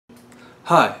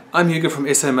Hi, I'm Hugo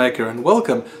from SA Maker and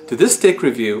welcome to this tech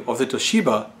review of the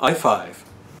Toshiba i5.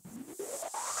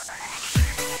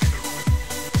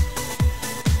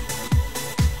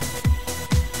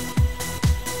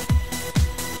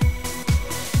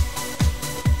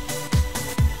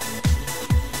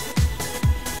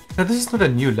 Now this is not a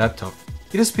new laptop.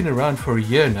 It has been around for a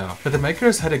year now, but the maker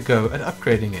has had a go at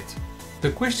upgrading it.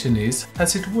 The question is,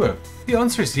 has it worked? The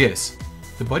answer is yes.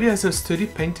 The body has a sturdy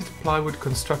painted plywood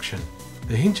construction.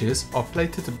 The hinges are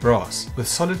plated brass with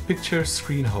solid picture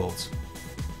screen holes.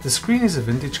 The screen is a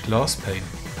vintage glass pane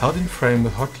held in frame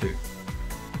with hot glue.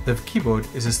 The keyboard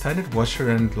is a standard washer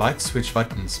and light switch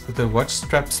buttons with a watch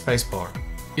strap spacebar.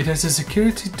 It has a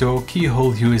security door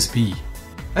keyhole USB.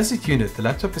 As a unit, the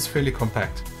laptop is fairly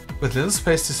compact. With little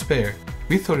space to spare,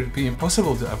 we thought it would be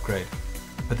impossible to upgrade,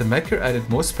 but the maker added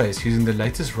more space using the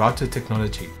latest router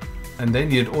technology, and they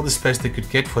needed all the space they could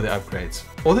get for the upgrades.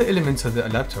 All the elements of the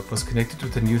laptop was connected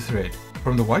with a new thread,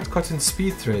 from the white cotton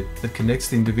speed thread that connects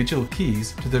the individual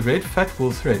keys to the red fat wool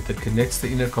thread that connects the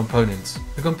inner components.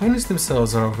 The components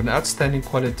themselves are of an outstanding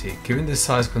quality given their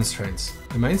size constraints.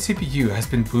 The main CPU has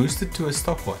been boosted to a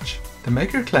stopwatch. The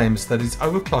maker claims that it's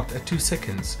overclocked at 2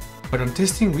 seconds, but on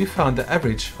testing we found the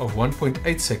average of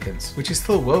 1.8 seconds, which is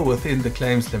still well within the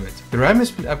claims limit. The RAM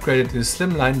has been upgraded to a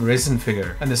slimline resin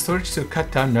figure and the storage to a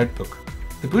cut down notebook.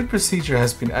 The boot procedure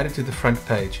has been added to the front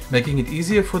page, making it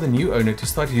easier for the new owner to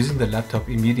start using the laptop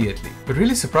immediately. What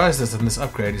really surprised us on this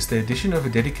upgrade is the addition of a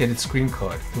dedicated screen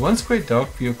card. The 1 square dark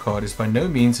view card is by no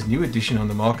means a new addition on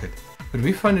the market, but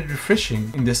we find it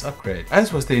refreshing in this upgrade,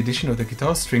 as was the addition of the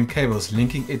guitar string cables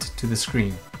linking it to the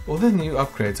screen. All the new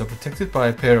upgrades are protected by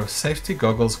a pair of safety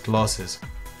goggles glasses.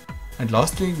 And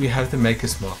lastly, we have the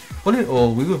maker's mark. All in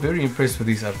all, we were very impressed with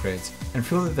these upgrades and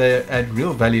feel that they add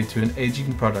real value to an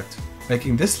aging product,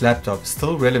 making this laptop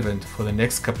still relevant for the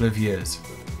next couple of years.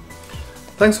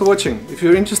 Thanks for watching. If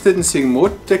you're interested in seeing more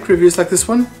tech reviews like this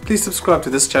one, please subscribe to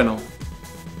this channel.